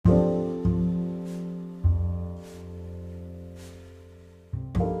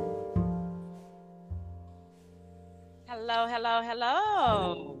Hello, hello,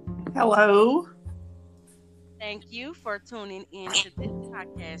 hello. Hello. Thank you for tuning in to this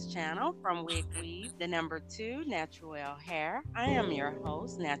podcast channel from Wig Weave, the number two natural hair. I am your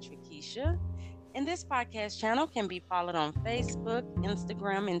host, Natural Keisha. And this podcast channel can be followed on Facebook,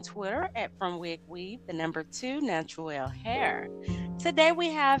 Instagram, and Twitter at From Wig Weave, the number two natural hair. Today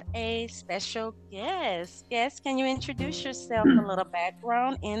we have a special guest. Guest, can you introduce yourself, a little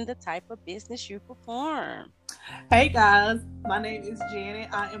background, and the type of business you perform? Hey guys, my name is Janet.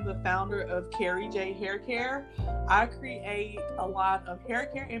 I am the founder of Carrie J Hair Care. I create a line of hair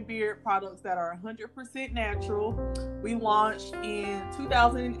care and beard products that are 100% natural. We launched in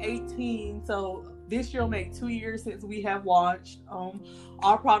 2018, so this year will make 2 years since we have launched.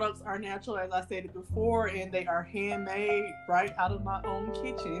 Our products are natural, as I stated before, and they are handmade right out of my own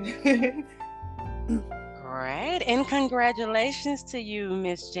kitchen. Great. And congratulations to you,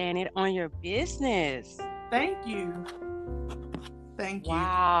 Miss Janet, on your business. Thank you. Thank you.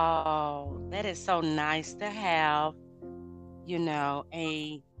 Wow. That is so nice to have,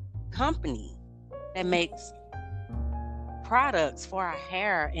 a company that makes products for our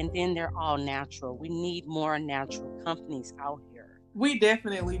hair and then they're all natural. We need more natural companies out here. We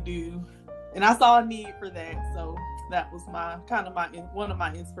definitely do. And I saw a need for that. So that was one of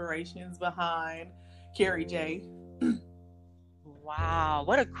my inspirations behind Carrie J. Wow,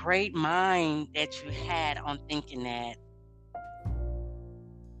 what a great mind that you had on thinking that.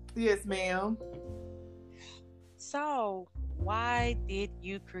 Yes, ma'am. So, why did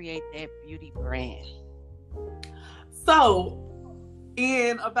you create that beauty brand? So,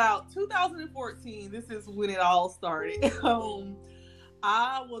 in about 2014, this is when it all started.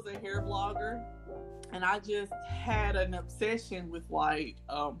 I was a hair blogger, and I just had an obsession with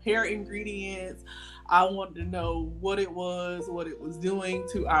hair ingredients. I wanted to know what it was doing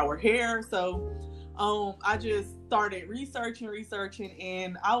to our hair. So I just started researching,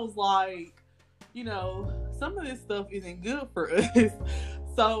 and I was like, some of this stuff isn't good for us.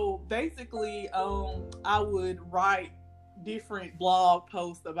 So basically, I would write different blog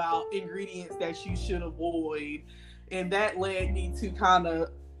posts about ingredients that you should avoid. And that led me to kind of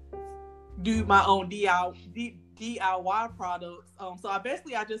do my own DIY products. So I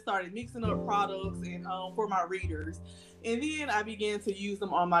just started mixing up products and for my readers, and then I began to use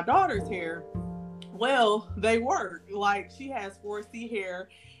them on my daughter's hair. Well, they work. Like, she has 4C hair,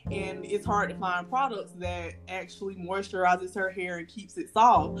 and it's hard to find products that actually moisturizes her hair and keeps it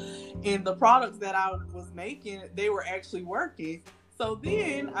soft. And the products that I was making, they were actually working. So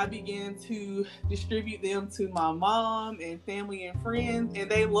then I began to distribute them to my mom and family and friends,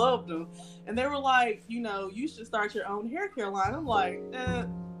 and they loved them. And they were like, you should start your own hair care line. I'm like,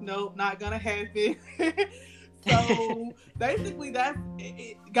 nope, not gonna happen. So basically, that's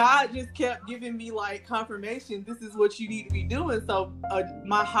it. God just kept giving me confirmation. This is what you need to be doing. So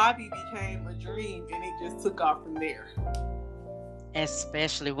my hobby became a dream, and it just took off from there.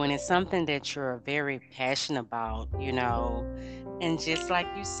 Especially when it's something that you're very passionate about, And just like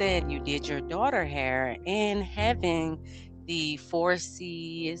you said, you did your daughter hair, and having the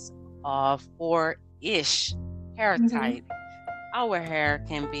 4Cs or 4-ish hair type, our hair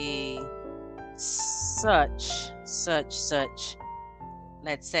can be such,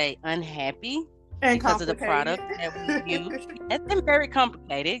 let's say, unhappy and because of the product that we use. It's very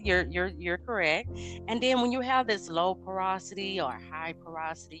complicated. You're correct. And then when you have this low porosity or high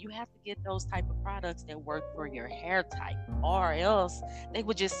porosity, you have to get those type of products that work for your hair type, or else they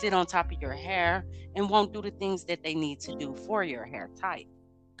would just sit on top of your hair and won't do the things that they need to do for your hair type.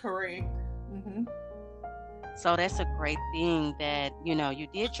 Correct. Mm-hmm. So that's a great thing that, you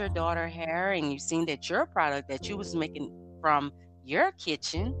did your daughter hair, and you seen that your product that you was making from your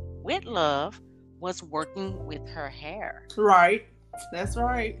kitchen with love was working with her hair. Right. That's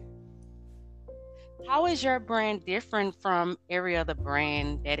right. How is your brand different from every other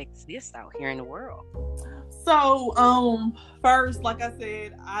brand that exists out here in the world? So, first, like I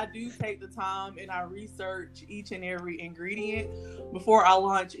said, I do take the time and I research each and every ingredient before I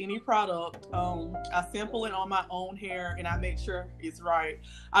launch any product. I sample it on my own hair and I make sure it's right.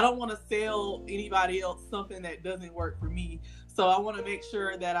 I don't want to sell anybody else something that doesn't work for me. So I want to make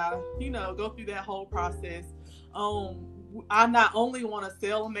sure that I, go through that whole process. I not only want to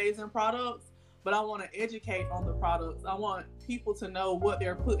sell amazing products, but I want to educate on the products. I want people to know what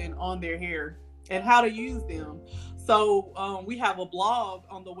they're putting on their hair and how to use them. So we have a blog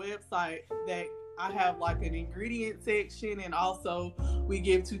on the website that I have an ingredient section, and also we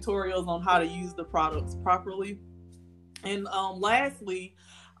give tutorials on how to use the products properly. And lastly,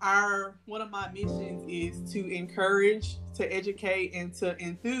 our one of my missions is to encourage, to educate, and to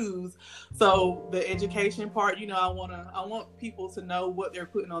enthuse. So the education part, I want people to know what they're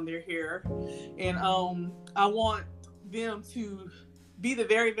putting on their hair, and I want them to be the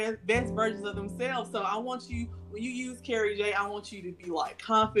very best versions of themselves. So I want you, when you use Carrie J, I want you to be like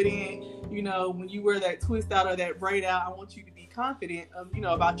confident. When you wear that twist out or that braid out, I want you to be confident,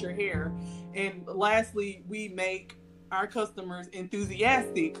 about your hair. And lastly, we make our customers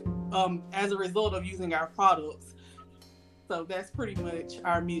enthusiastic as a result of using our products. So that's pretty much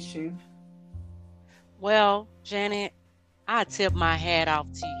our mission. Well, Janet, I tip my hat off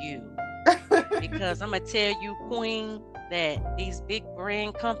to you because I'm gonna tell you, Queen, that these big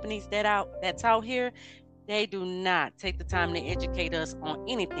brand companies that's out here, they do not take the time to educate us on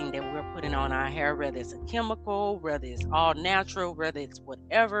anything that we're putting on our hair, whether it's a chemical, whether it's all natural, whether it's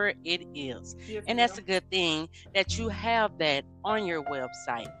whatever it is. Yes, and that's a good thing that you have that on your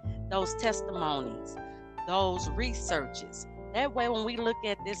website, those testimonies, those researches. That way, when we look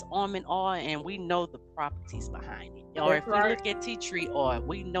at this almond oil and we know the properties behind it, or if we look at tea tree oil,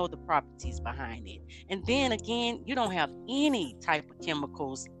 we know the properties behind it. And then again, you don't have any type of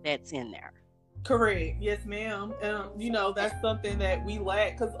chemicals that's in there. Correct. Yes, ma'am. That's something that we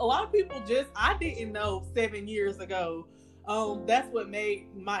lack, because a lot of people I didn't know 7 years ago. That's what made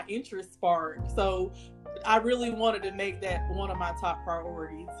my interest spark. So I really wanted to make that one of my top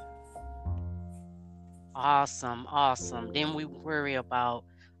priorities. Awesome. Then we worry about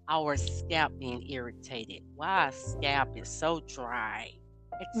our scalp being irritated. Why our scalp is so dry,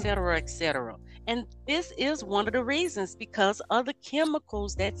 etc. And this is one of the reasons, because of the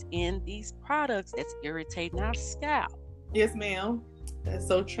chemicals that's in these products that's irritating our scalp. Yes, ma'am. That's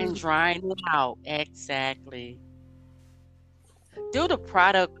so true. And drying it out. Exactly. Do the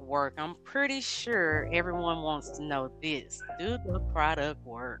product work? I'm pretty sure everyone wants to know this. Do the product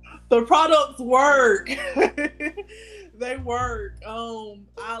work? The products work. They work.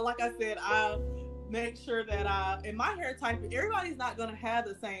 Like I said, I make sure that in my hair type, everybody's not going to have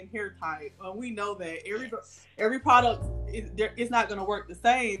the same hair type. We know that every product is not going to work the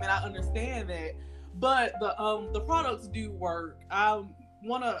same, and I understand that. But the products do work. I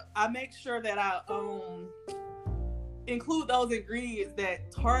make sure that I include those ingredients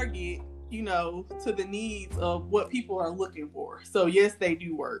that target, to the needs of what people are looking for. So yes, they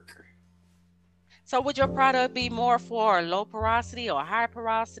do work. So would your product be more for low porosity or high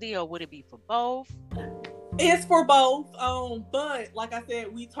porosity, or would it be for both? It's for both. But like I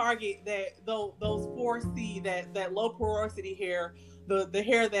said, we target those 4C, that low porosity hair, the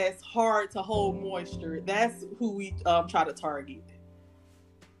hair that's hard to hold moisture. That's who we try to target.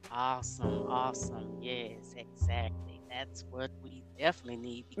 Awesome. Yes, exactly. That's what we definitely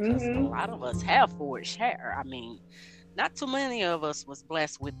need, because a lot of us have 4-ish hair. I mean, not too many of us was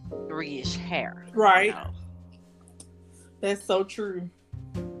blessed with 3-ish hair. Right. That's so true.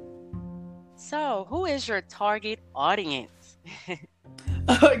 So, who is your target audience?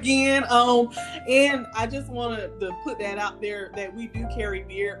 Again, and I just wanted to put that out there that we do carry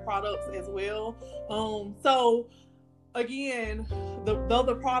beard products as well. So again, though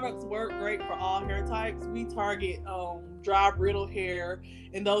the products work great for all hair types, we target dry, brittle hair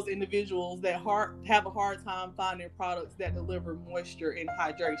and those individuals that have a hard time finding products that deliver moisture and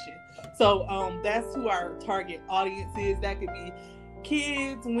hydration. So that's who our target audience is. That could be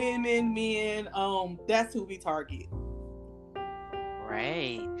kids, women, men. That's who we target.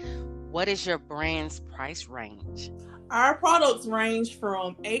 Great. What is your brand's price range? Our products range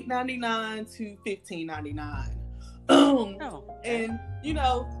from $8.99 to $15.99. And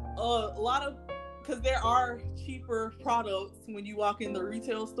a lot of, because there are cheaper products when you walk in the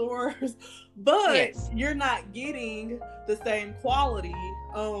retail stores, but you're not getting the same quality.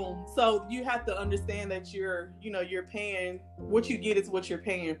 So you have to understand that you're paying, what you get is what you're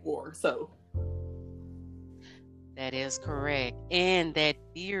paying for. So that is correct. And that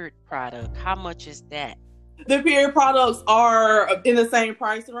beard product, how much is that? The beard products are in the same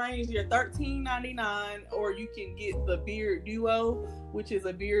price range. You're $13.99, or you can get the Beard Duo, which is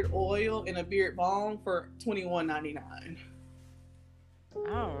a beard oil and a beard balm, for $21.99.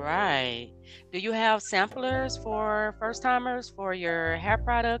 All right. Do you have samplers for first timers for your hair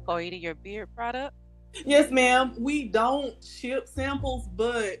product or either your beard product? Yes, ma'am. We don't ship samples,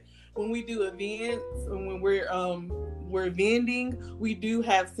 but when we do events and when we're vending, we do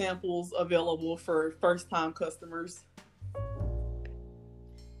have samples available for first-time customers.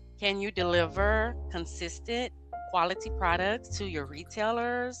 Can you deliver consistent quality products to your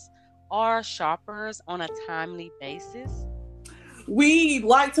retailers or shoppers on a timely basis? We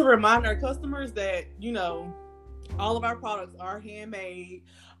like to remind our customers that, All of our products are handmade,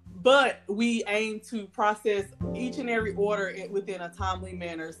 but we aim to process each and every order within a timely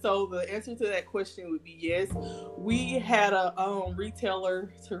manner. So the answer to that question would be yes. We had a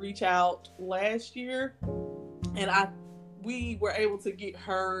retailer to reach out last year, and we were able to get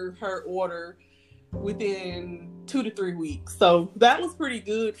her order within 2 to 3 weeks. So that was pretty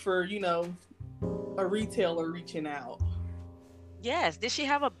good for, a retailer reaching out. Yes. Did she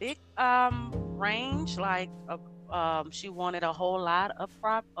have a big range? Like she wanted a whole lot of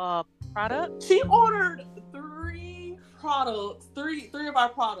product? She ordered three of our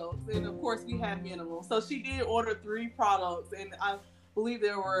products, and of course we have minimum. So she did order 3 products, and I believe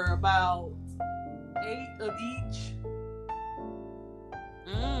there were about 8 of each.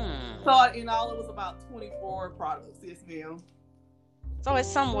 So in all, it was about 24 products. Yes, ma'am. So it's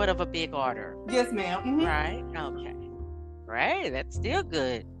somewhat of a big order. Yes, ma'am. Mm-hmm. Right? Okay. Right. That's still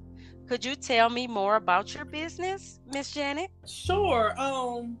good. Could you tell me more about your business, Miss Janet? Sure.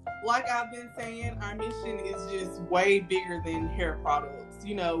 Like I've been saying, our mission is just way bigger than hair products.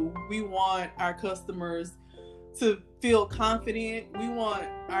 We want our customers to feel confident. We want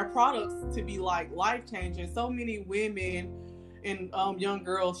our products to be like life-changing. So many women and young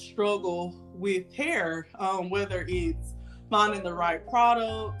girls struggle with hair, whether it's finding the right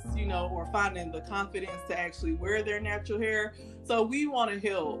products, or finding the confidence to actually wear their natural hair. So we want to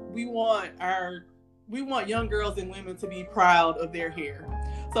help. We want young girls and women to be proud of their hair.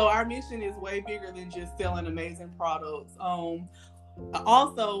 So our mission is way bigger than just selling amazing products.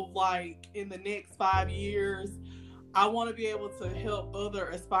 Also, like in the next 5 years, I want to be able to help other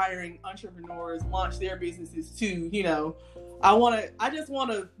aspiring entrepreneurs launch their businesses too. I just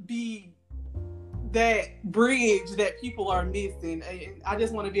want to be that bridge that people are missing, and I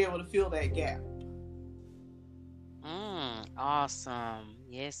just want to be able to fill that gap. Awesome.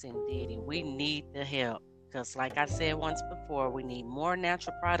 Yes, indeed. And we need the help because, like I said once before, we need more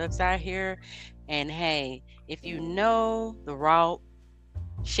natural products out here. And hey, if you know the route,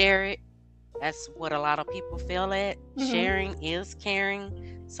 share it. That's what a lot of people feel at. Mm-hmm. Sharing is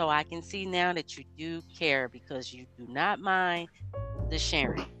caring. So I can see now that you do care because you do not mind the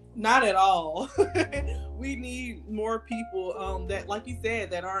sharing. Not at all. We need more people that, like you said,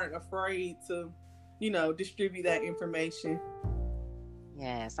 that aren't afraid to, distribute that information.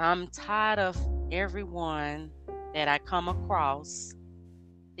 Yes, I'm tired of everyone that I come across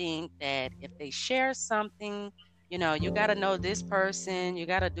think that if they share something, you got to know this person, you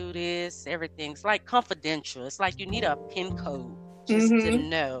got to do this, everything's like confidential. It's like you need a PIN code just to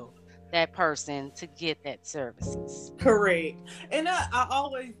know that person to get that services. Correct. And I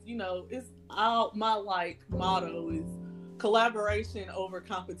always, my motto is collaboration over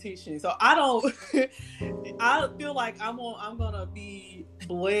competition. So I feel like I'm gonna be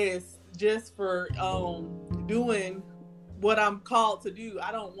blessed just for doing what I'm called to do.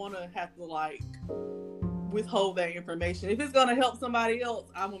 I don't want to have to withhold that information. If it's gonna help somebody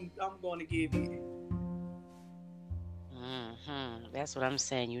else, I'm going to give it. That's what I'm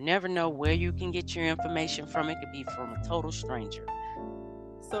saying. You never know where you can get your information from. It could be from a total stranger.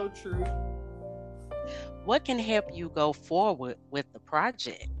 So true. What can help you go forward with the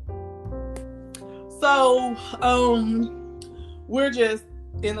project? So, we're just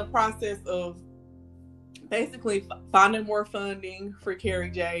in the process of basically finding more funding for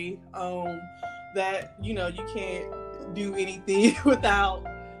Carrie J. That you can't do anything without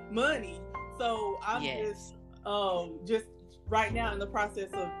money. So I'm just right now in the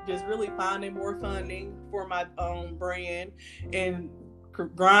process of just really finding more funding for my brand and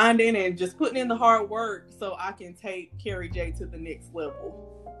grinding and just putting in the hard work so I can take Carrie J to the next level.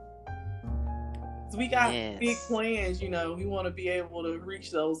 So we got big plans, we want to be able to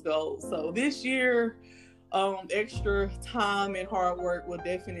reach those goals. So this year, extra time and hard work will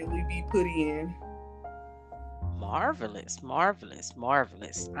definitely be put in. Marvelous, marvelous,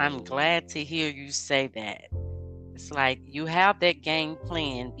 marvelous. I'm glad to hear you say that. It's like you have that game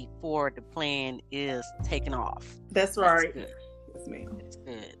plan before the plan is taken off. That's right. That's good. Yes, ma'am. That's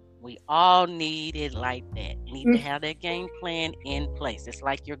good. We all need it like that. We need to have that game plan in place. It's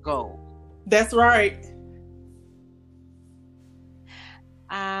like your goal. That's right.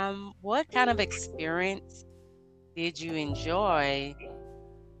 What kind of experience did you enjoy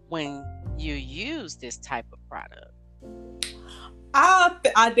when you used this type of product?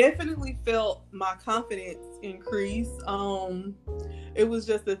 I definitely felt my confidence increase. It was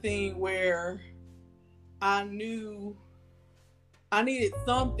just a thing where I knew I needed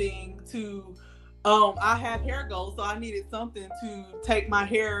something to I had hair goals, so I needed something to take my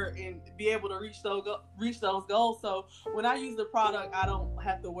hair and be able to reach those goals. So when I use the product, I don't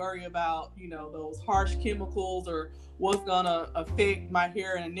have to worry about those harsh chemicals or what's gonna affect my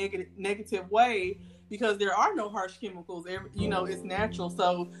hair in a negative way, because there are no harsh chemicals. It's natural.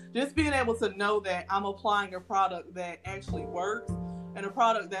 So just being able to know that I'm applying a product that actually works and a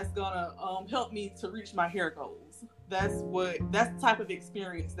product that's gonna help me to reach my hair goals. That's the type of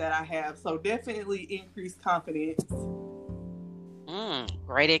experience that I have. So definitely increased confidence.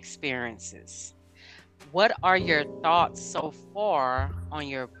 Great experiences. What are your thoughts so far on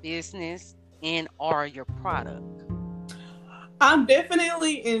your business and or your product? I'm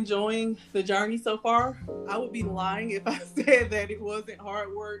definitely enjoying the journey so far. I would be lying if I said that it wasn't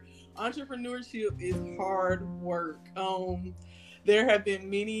hard work. Entrepreneurship is hard work. There have been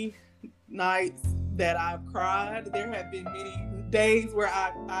many nights that I've cried. There have been many days where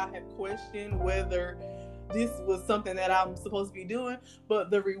I have questioned whether this was something that I'm supposed to be doing, but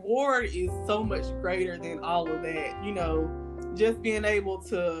the reward is so much greater than all of that. Just being able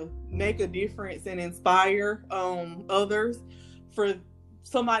to make a difference and inspire others, for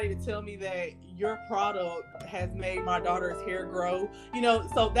somebody to tell me that your product has made my daughter's hair grow,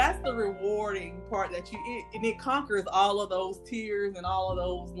 so that's the rewarding part, that it conquers all of those tears and all of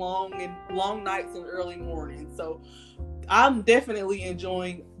those long nights and early mornings. So I'm definitely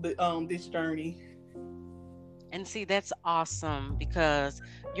enjoying this journey. And see, that's awesome because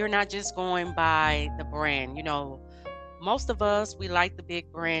you're not just going by the brand. Most of us, we like the big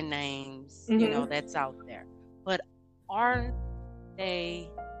brand names, that's out there. But are they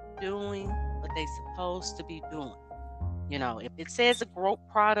doing what they supposed to be doing? If it says a growth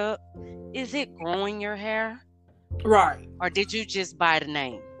product, is it growing your hair? Right. Or did you just buy the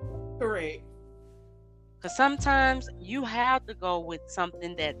name? Correct. Because sometimes you have to go with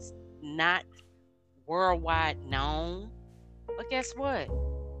something that's not worldwide known. But guess what?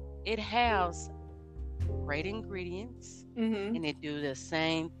 It has great ingredients, and it do the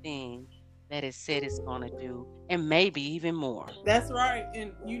same thing that it said it's going to do, and maybe even more. That's right.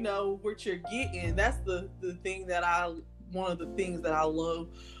 And what you're getting, that's the thing that one of the things that I love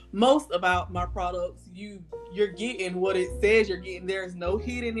most about my products. You're getting what it says you're getting. There's no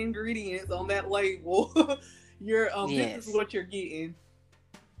hidden ingredients on that label. Yes. This is what you're getting.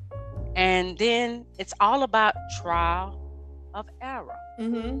 And then it's all about trial of error.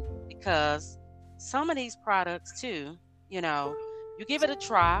 Because some of these products too, you give it a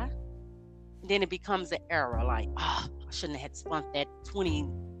try, then it becomes an error. Like, I shouldn't have spent that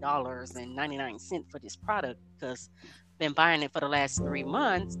 $20.99 for this product, because I've been buying it for the last 3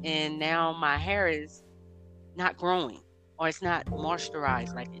 months and now my hair is not growing, or it's not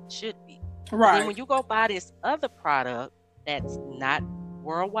moisturized like it should be. Right. And then when you go buy this other product that's not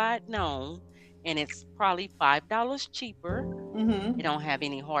worldwide known, and it's probably $5 cheaper, it don't have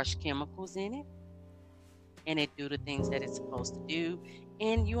any harsh chemicals in it, and it do the things that it's supposed to do,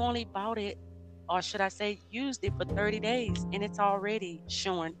 and you only bought it, or should I say used it, for 30 days, and it's already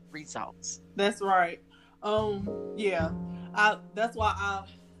showing results. That's right. Yeah, that's why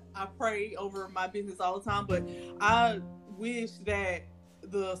I pray over my business all the time, but I wish that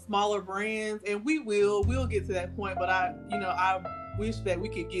the smaller brands, and we'll get to that point, but I wish that we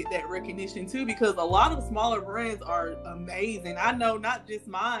could get that recognition too, because a lot of smaller brands are amazing. I know not just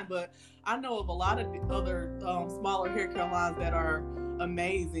mine, but I know of a lot of other smaller hair care lines that are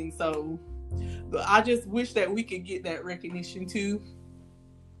amazing. So I just wish that we could get that recognition too.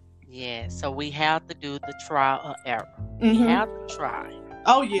 Yeah, so we have to do the trial of error. We have to try.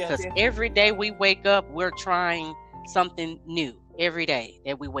 Oh yeah, because every day we wake up, we're trying something new. Every day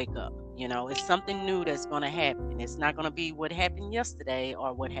that we wake up, it's something new that's going to happen. It's not going to be what happened yesterday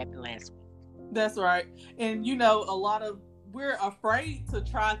or what happened last week. That's right. And we're afraid to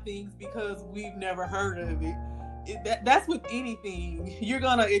try things because we've never heard of it. That's with anything.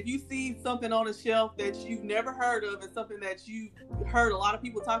 If you see something on a shelf that you've never heard of and something that you've heard a lot of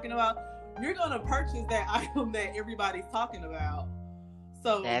people talking about, you're gonna purchase that item that everybody's talking about.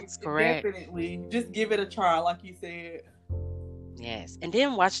 So that's correct. Definitely just give it a try, like you said. Yes, and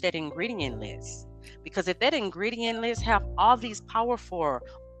then watch that ingredient list, because if that ingredient list have all these powerful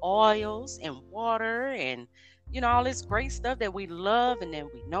oils and water and all this great stuff that we love and that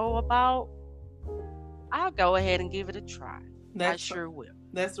we know about, I'll go ahead and give it a try. I sure will.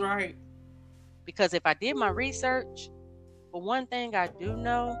 That's right. Because if I did my research, but one thing I do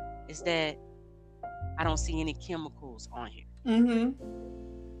know is that I don't see any chemicals on here.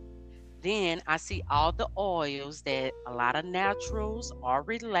 Then I see all the oils that a lot of naturals or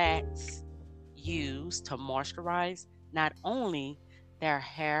relax use to moisturize not only their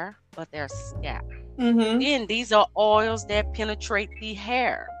hair, but their scalp. Mm-hmm. Then these are oils that penetrate the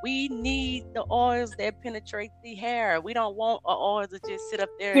hair. We need the oils that penetrate the hair. We don't want an oil to just sit up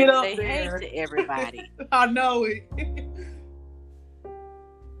there Sit and up say hey there. to everybody. I know it.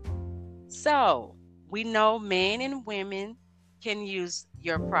 So we know men and women can use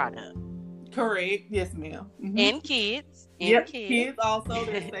your product. Correct. Yes, ma'am. Mm-hmm. And kids. Yep. Kids also.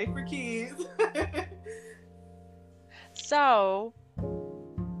 They're safe for kids. So,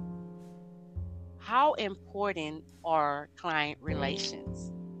 how important are client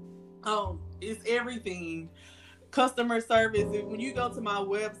relations? It's everything. Customer service. When you go to my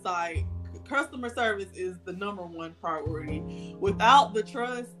website, customer service is the number one priority. Without the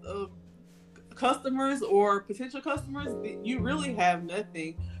trust of customers or potential customers, you really have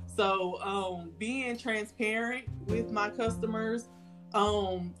nothing. So being transparent with my customers,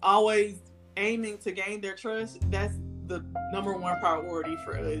 always aiming to gain their trust, that's the number one priority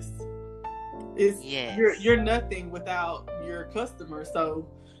for us. Yes. You're nothing without your customer. So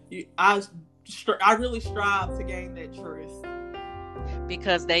I really strive to gain that trust.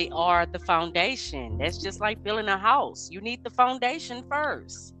 Because they are the foundation. That's just like building a house. You need the foundation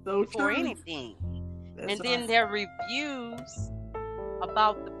first before anything. That's and then their reviews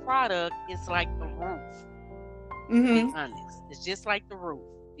about the product is like the roof. Mm-hmm. To be honest, it's just like the roof,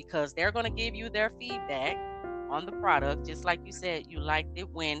 because they're going to give you their feedback on the product. Just like you said, you liked it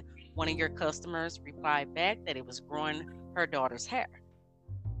when one of your customers replied back that it was growing her daughter's hair.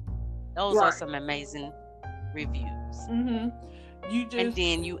 Those are some amazing reviews. Mm-hmm. And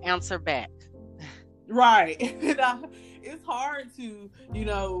then you answer back. Right. It's hard to,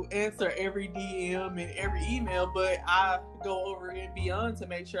 answer every DM and every email, but I go over and beyond to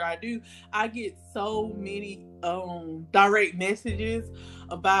make sure I do. I get so many direct messages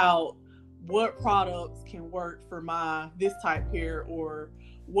about what products can work for this type hair, or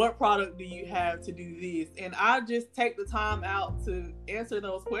what product do you have to do this? And I just take the time out to answer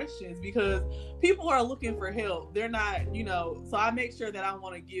those questions, because people are looking for help. They're not, so I make sure that I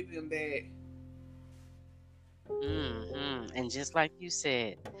want to give them that. Mm-hmm. And just like you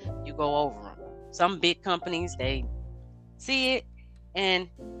said, you go over them. Some big companies, they see it and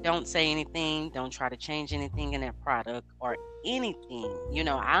don't say anything, don't try to change anything in that product or anything.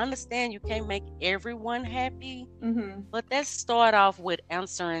 I understand you can't make everyone happy, mm-hmm. but let's start off with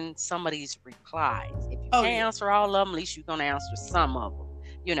answering some of these replies. If you can't answer all of them, at least you're going to answer some of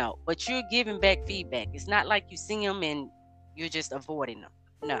them, but you're giving back feedback. It's not like you see them and you're just avoiding them.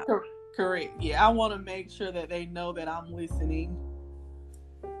 No. Correct. Yeah, I want to make sure that they know that I'm listening.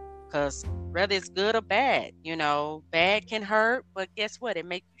 Because whether it's good or bad, bad can hurt, but guess what? It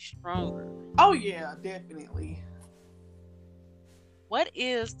makes you stronger. Oh, yeah, definitely. What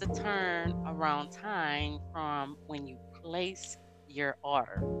is the turnaround time from when you place your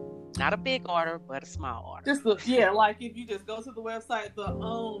order? Not a big order, but a small order. Like if you just go to the website, the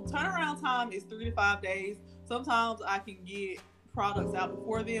turnaround time is 3 to 5 days. Sometimes I can get products out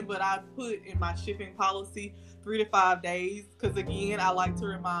before then, but I put in my shipping policy 3 to 5 days, because again, I like to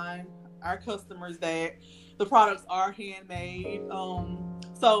remind our customers that the products are handmade.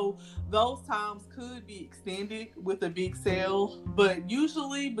 So those times could be extended with a big sale, but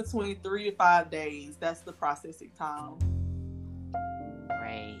usually between 3 to 5 days, that's the processing time.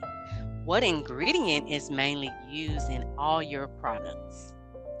 Great. What ingredient is mainly used in all your products?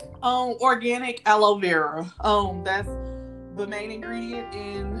 Organic aloe vera. That's the main ingredient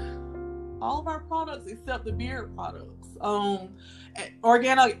in all of our products except the beard products.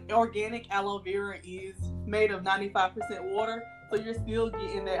 Organic aloe vera is made of 95% water, so you're still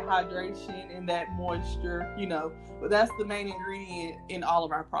getting that hydration and that moisture, but that's the main ingredient in all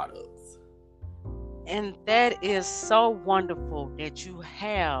of our products. And that is so wonderful that you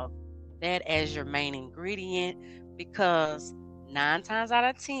have that as your main ingredient, because 9 times out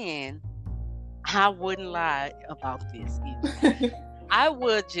of 10, I wouldn't lie about this either. I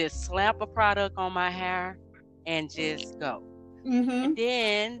would just slap a product on my hair and just go. Mm-hmm. And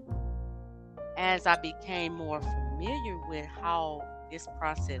then as I became more familiar with how this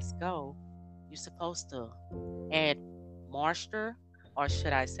process goes, you're supposed to add moisture, or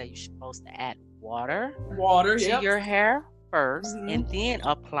should I say you're supposed to add water to your hair first, mm-hmm. and then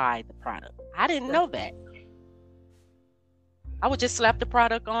apply the product. I didn't know that. I would just slap the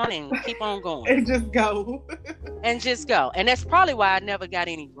product on and keep on going. And just go. And that's probably why I never got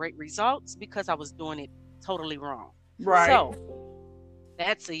any great results, because I was doing it totally wrong. Right. So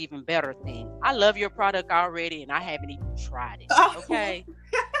that's an even better thing. I love your product already, and I haven't even tried it. Okay.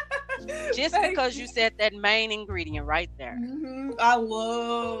 Just because you said that main ingredient right there. Mm-hmm. I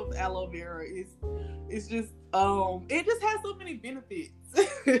love aloe vera. It's just It just has so many benefits.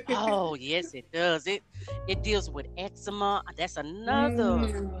 Oh, yes, it does. It deals with eczema. That's another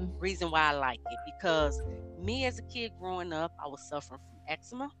Mm. reason why I like it, because me as a kid growing up, I was suffering from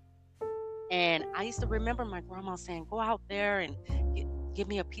eczema. And I used to remember my grandma saying, "Go out there and give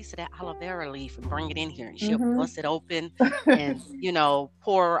me a piece of that aloe vera leaf and bring it in here." And she'll Mhm. bust it open and,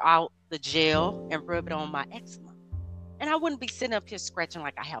 pour out the gel and rub it on my eczema. And I wouldn't be sitting up here scratching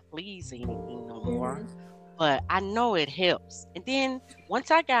like I have fleas or anything no more, Mhm. but I know it helps. And then once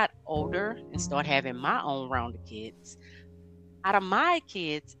I got older and started having my own round of kids, out of my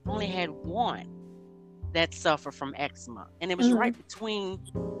kids, I only had one that suffered from eczema, and it was Mhm. right between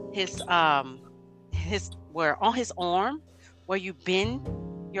his where on his arm, where you bend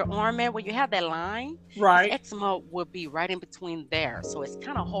your arm at, where you have that line. His Right. eczema would be right in between there, so it's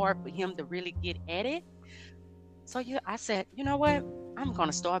kind of hard for him to really get at it. So yeah, I said, you know what? I'm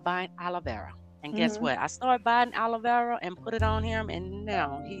gonna start buying aloe vera. And guess Mhm. what? I started buying aloe vera and put it on him, and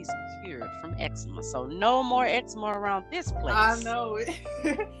now he's cured from eczema. So no more eczema around this I place. know it,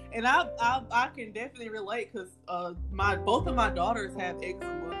 and I can definitely relate because my both of my daughters have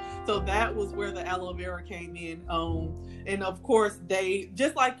eczema, so that was where the aloe vera came in. And of course they,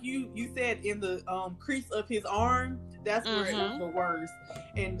 just like you said, in the crease of his arm, that's where it was Mm-hmm. the worst.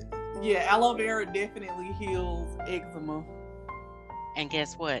 And yeah, aloe vera definitely heals eczema. And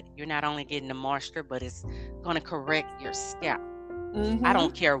guess what? You're not only getting the moisture, but it's gonna correct your scalp. I Mm-hmm.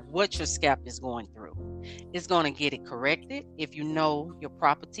 don't care what your scalp is going through. It's going to get it corrected. If you know your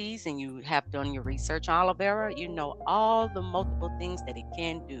properties and you have done your research on aloe vera, you know all the multiple things that it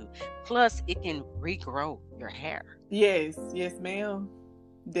can do. Plus, it can regrow your hair. Yes, yes, ma'am,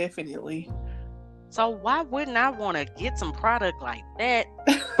 definitely. So why wouldn't I want to get some product like that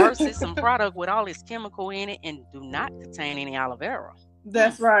versus some product with all this chemical in it and do not contain any aloe vera? Hmm.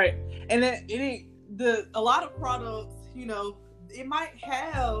 That's right. And a lot of products, it might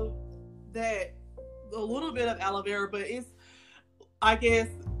have that a little bit of aloe vera, but I guess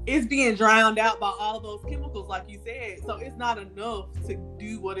it's being drowned out by all those chemicals, like you said. So it's not enough to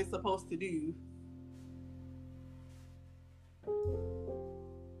do what it's supposed to do.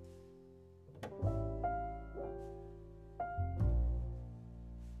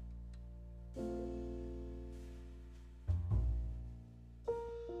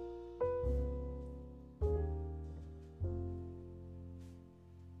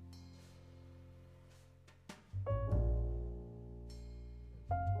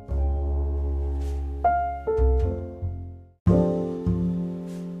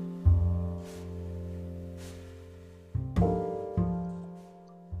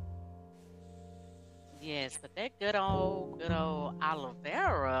 Yes, but that good old aloe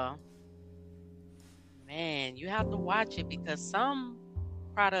vera, man, you have to watch it because some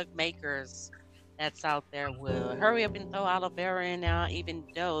product makers that's out there will hurry up and throw aloe vera in now, even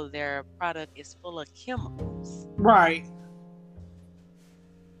though their product is full of chemicals. Right.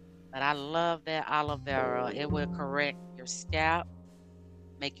 But I love that aloe vera. It will correct your scalp,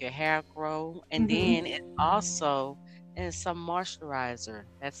 make your hair grow, and then Mm-hmm. it also is some moisturizer.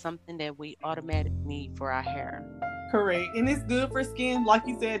 That's something that we automatically need for our hair. Correct. And it's good for skin. Like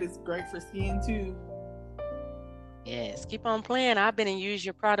you said, it's great for skin too. Yes, keep on playing. I've been and used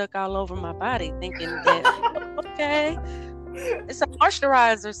your product all over my body, thinking that okay, it's a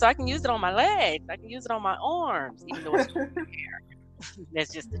moisturizer, so I can use it on my legs. I can use it on my arms, even though it's for hair.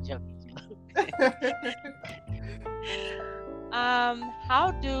 That's just a jokey joke.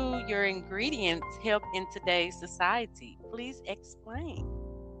 How do your ingredients help in today's society? Please explain.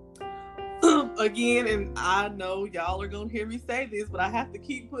 Again, and I know y'all are gonna hear me say this, but I have to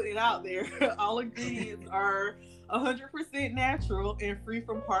keep putting it out there. All ingredients are 100% natural and free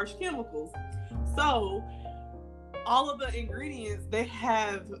from harsh chemicals. So all of the ingredients, they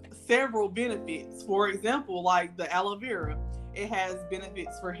have several benefits. For example, like the aloe vera, it has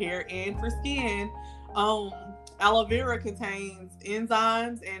benefits for hair and for skin. um Aloe vera contains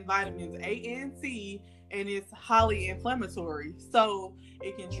enzymes and vitamins A and C, and it's highly inflammatory, so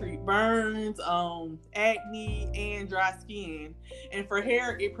it can treat burns, acne, and dry skin. And for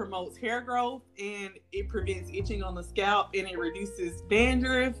hair, it promotes hair growth, and it prevents itching on the scalp, and it reduces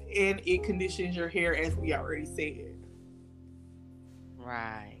dandruff, and it conditions your hair, as we already said.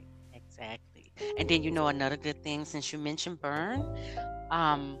 Right, exactly. And then another good thing, since you mentioned burn,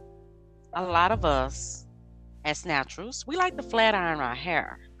 um, a lot of us as naturals, we like to flat iron our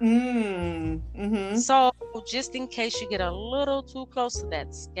hair. Mm-hmm. So just in case you get a little too close to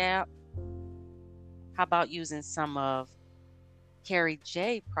that scalp, how about using some of Carrie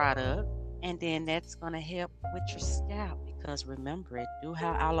J product, and then that's gonna help with your scalp because remember, it do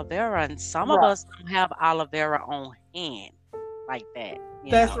have aloe vera, and some of Right. us don't have aloe vera on hand like that,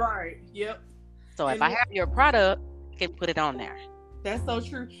 you That's know. right. Yep. So if And I have your product, I can put it on there. that's so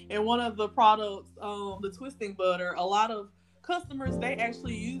true. And one of the products, the twisting butter, a lot of customers they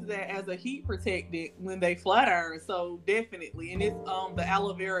actually use that as a heat protectant when they flat iron. So definitely, and it's the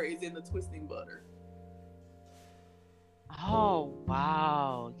aloe vera is in the twisting butter. Oh,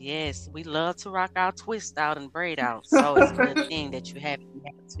 wow. Yes, we love to rock our twist out and braid out. So it's a good thing that you have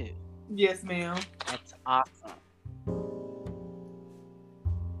too. Yes, ma'am. That's awesome.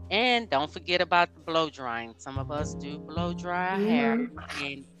 And don't forget about the blow drying. Some of us do blow dry our hair Hmm.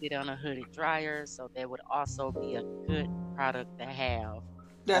 and put it on a hooded dryer. So that would also be a good product to have on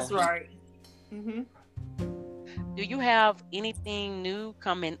That's hand. right. Hmm. Do you have anything new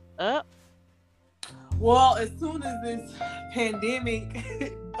coming up? Well, as soon as this pandemic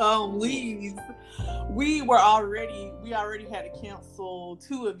Yes. leaves, we already had to cancel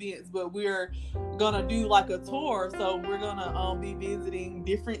two events, but we're gonna do like a tour. So we're gonna be visiting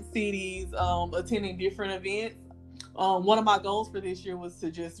different cities, attending different events. One of my goals for this year was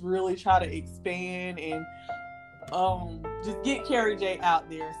to just really try to expand and just get Carrie J out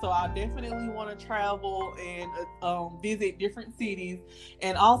there. So I definitely want to travel and visit different cities,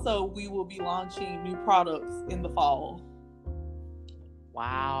 and also we will be launching new products in the fall.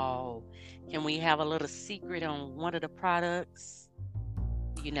 Wow. Can we have a little secret on one of the products?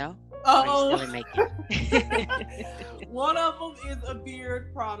 Do you know? Or are you Um, still in making? one of them is a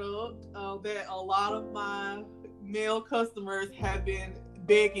beard product that a lot of my male customers have been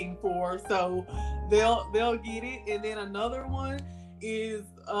begging for, so they'll get it. And then another one is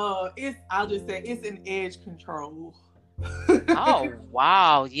it's I'll just say it's an edge control. Oh,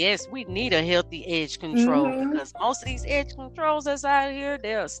 wow. Yes, we need a healthy edge control Hmm. because most of these edge controls that's out here,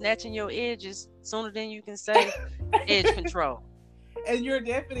 they're snatching your edges sooner than you can say edge control. And you're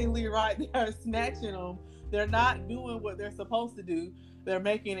definitely right. They're snatching them. They're not doing what they're supposed to do. They're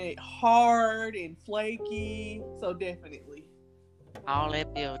making it hard and flaky. So definitely. All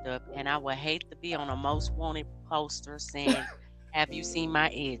that buildup. And I would hate to be on a most wanted poster saying, "Have you seen my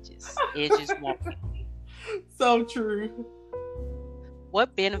edges? Edges wanted." So true.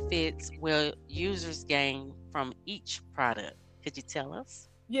 What benefits will users gain from each product? Could you tell us?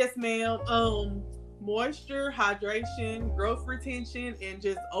 Yes, ma'am. Moisture, hydration, growth retention, and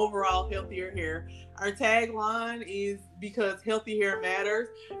just overall healthier hair. Our tagline is because healthy hair matters,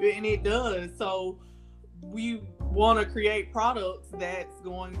 and it does. So we want to create products that's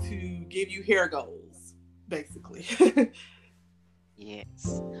going to give you hair goals, basically.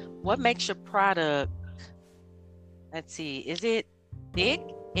 Yes. What makes your product, let's see, is it thick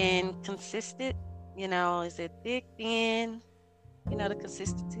and consistent? Is it thick, thin? The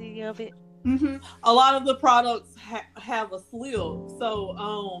consistency of it? A lot of the products have a slip,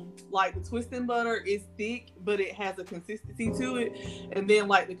 so like the twisting butter is thick, but it has a consistency to it. And then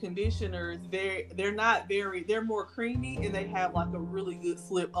like the conditioners, they're not very, they're more creamy, and they have like a really good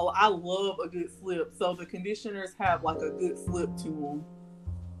slip. Oh, I love a good slip, so the conditioners have like a good slip to them.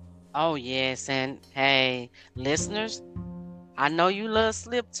 Oh, yes. And hey, listeners, I know you love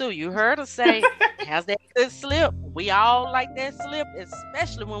slip too. You heard her say, has that good slip. We all like that slip,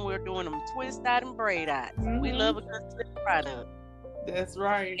 especially when we're doing them twist out and braid out. We love a good slip product. That's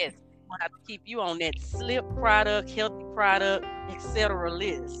right. Yes, we'll have to keep you on that slip product, healthy product, etc.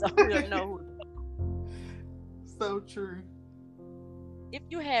 list so we'll know who. So true. If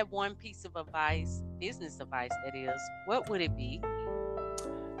you had one piece of advice, business advice that is, what would it be?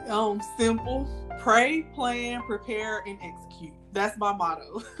 Simple. Pray, plan, prepare, and execute. That's my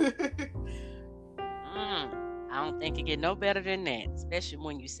motto. I don't think it get no better than that, especially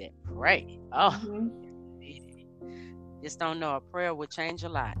when you said pray. Oh, just don't know. A prayer would change a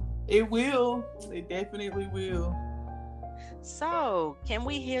lot. It will. It definitely will. So, can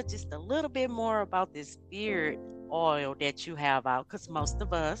we hear just a little bit more about this beard oil that you have out? Because most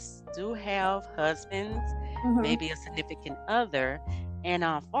of us do have husbands, maybe a significant other, and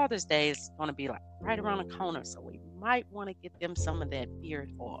Father's Day is going to be like right around the corner, so we might want to get them some of that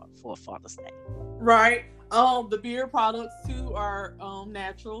beard oil for Father's Day. Right. The beard products too are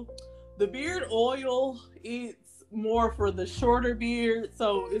natural. The beard oil, it's more for the shorter beard,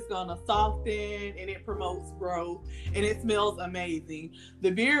 so it's gonna soften and it promotes growth and it smells amazing.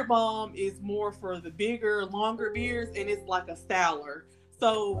 The beard balm is more for the bigger, longer beards, and it's like a styler.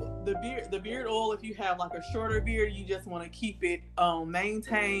 So the beard oil, if you have like a shorter beard, you just want to keep it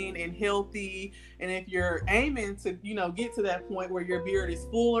maintained and healthy. And if you're aiming to get to that point where your beard is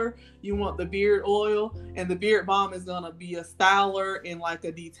fuller, you want the beard oil, and the beard balm is gonna be a styler and like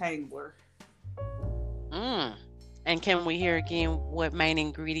a detangler. And can we hear again what main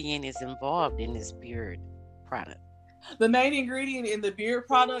ingredient is involved in this beard product? The main ingredient in the beard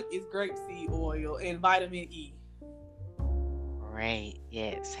product is grapeseed oil and vitamin E. Great.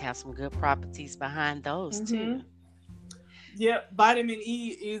 Yes. Have some good properties behind those too. Mm-hmm. Yep, vitamin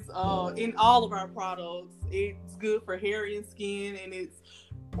E is in all of our products. It's good for hair and skin, and it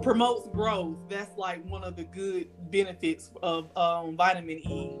promotes growth. That's like one of the good benefits of vitamin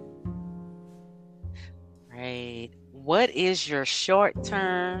E. Great. What is your short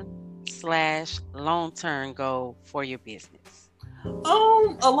term / long term goal for your business?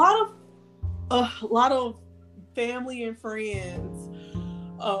 A lot of family and friends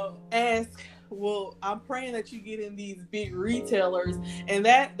ask, well, I'm praying that you get in these big retailers, and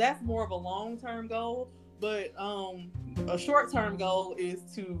that's more of a long-term goal. But a short-term goal is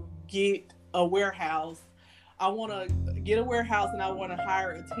to get a warehouse. I want to get a warehouse, and I want to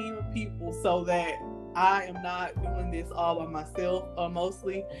hire a team of people so that I am not doing this all by myself,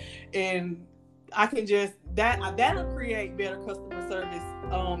 mostly, and I can just that'll create better customer service,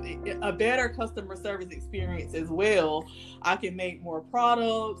 a better customer service experience as well. I can make more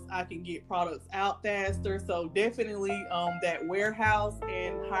products. I can get products out faster. So definitely, that warehouse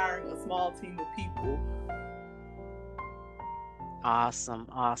and hiring a small team of people. Awesome.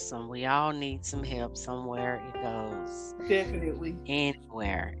 Awesome. We all need some help somewhere it goes. Definitely.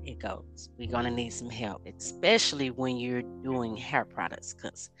 Anywhere it goes, we're going to need some help, especially when you're doing hair products.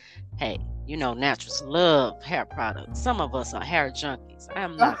 Because, hey, naturals love hair products. Some of us are hair junkies.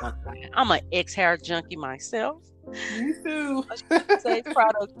 I'm not going to lie. I'm an ex-hair junkie myself. Me too. I should say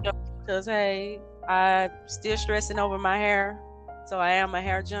product junkie because, hey, I'm still stressing over my hair. So I am a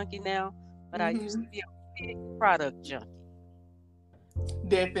hair junkie now. But I used to be a big product junkie.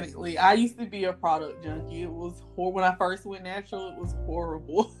 Definitely. I used to be a product junkie. It was when I first went natural, it was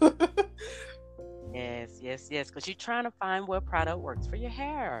horrible. Yes. Because you're trying to find what product works for your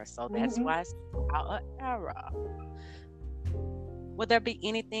hair. So that's why it's our era. Would there be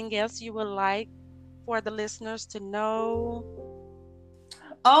anything else you would like for the listeners to know?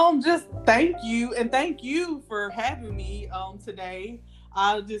 Just thank you, and thank you for having me today.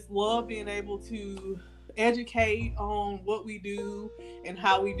 I just love being able to educate on what we do and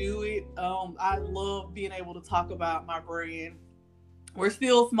how we do it. I love being able to talk about my brand. We're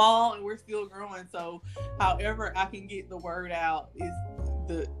still small and we're still growing, so however I can get the word out is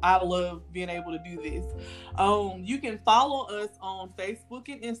I love being able to do this. You can follow us on Facebook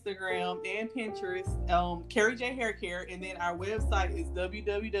and Instagram and Pinterest, Carrie J Hair Care, and then our website is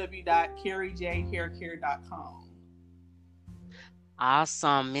www.carriejhaircare.com.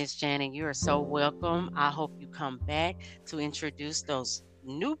 Awesome, Miss Janet. You are so welcome. I hope you come back to introduce those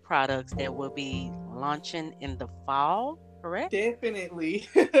new products that will be launching in the fall, correct? Definitely.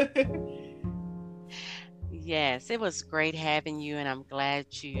 Yes, it was great having you, and I'm glad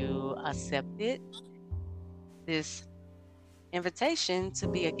you accepted this invitation to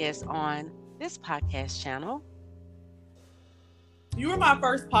be a guest on this podcast channel. You were my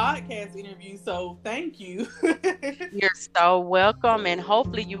first podcast interview, so thank you. You're so welcome, and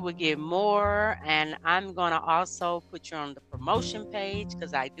hopefully you will get more. And I'm going to also put you on the promotion page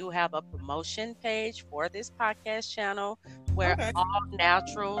because I do have a promotion page for this podcast channel where all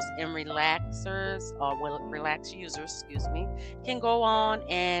naturals and relaxers, or relax users, can go on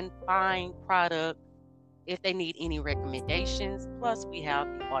and find product if they need any recommendations. Plus, we have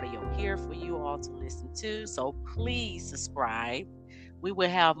the audio here for you all to listen to. So please subscribe. We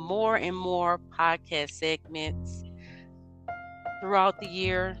will have more and more podcast segments throughout the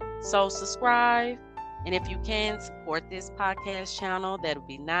year. So subscribe. And if you can support this podcast channel, that would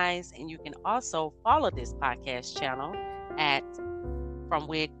be nice. And you can also follow this podcast channel at From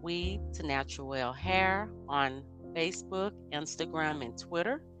Wig Weave to Natural Hair on Facebook, Instagram, and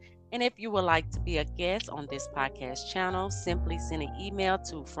Twitter. And if you would like to be a guest on this podcast channel, simply send an email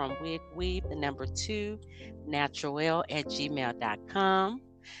to fromwigweave2natural@gmail.com.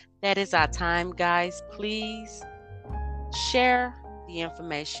 That is our time, guys. Please share the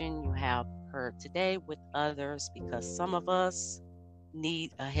information you have heard today with others because some of us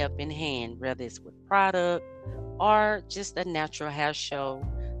need a helping hand, whether it's with product or just a natural hair show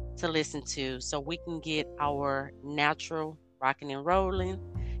to listen to so we can get our natural rocking and rolling.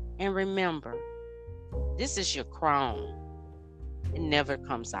 And remember, this is your crown. It never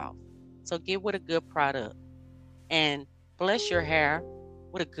comes off. So get with a good product and bless your hair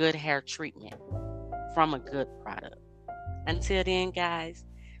with a good hair treatment from a good product. Until then, guys,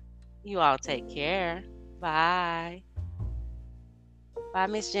 you all take care. Bye. Bye,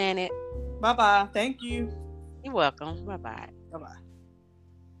 Miss Janet. Bye-bye. Thank you. You're welcome. Bye-bye. Bye-bye.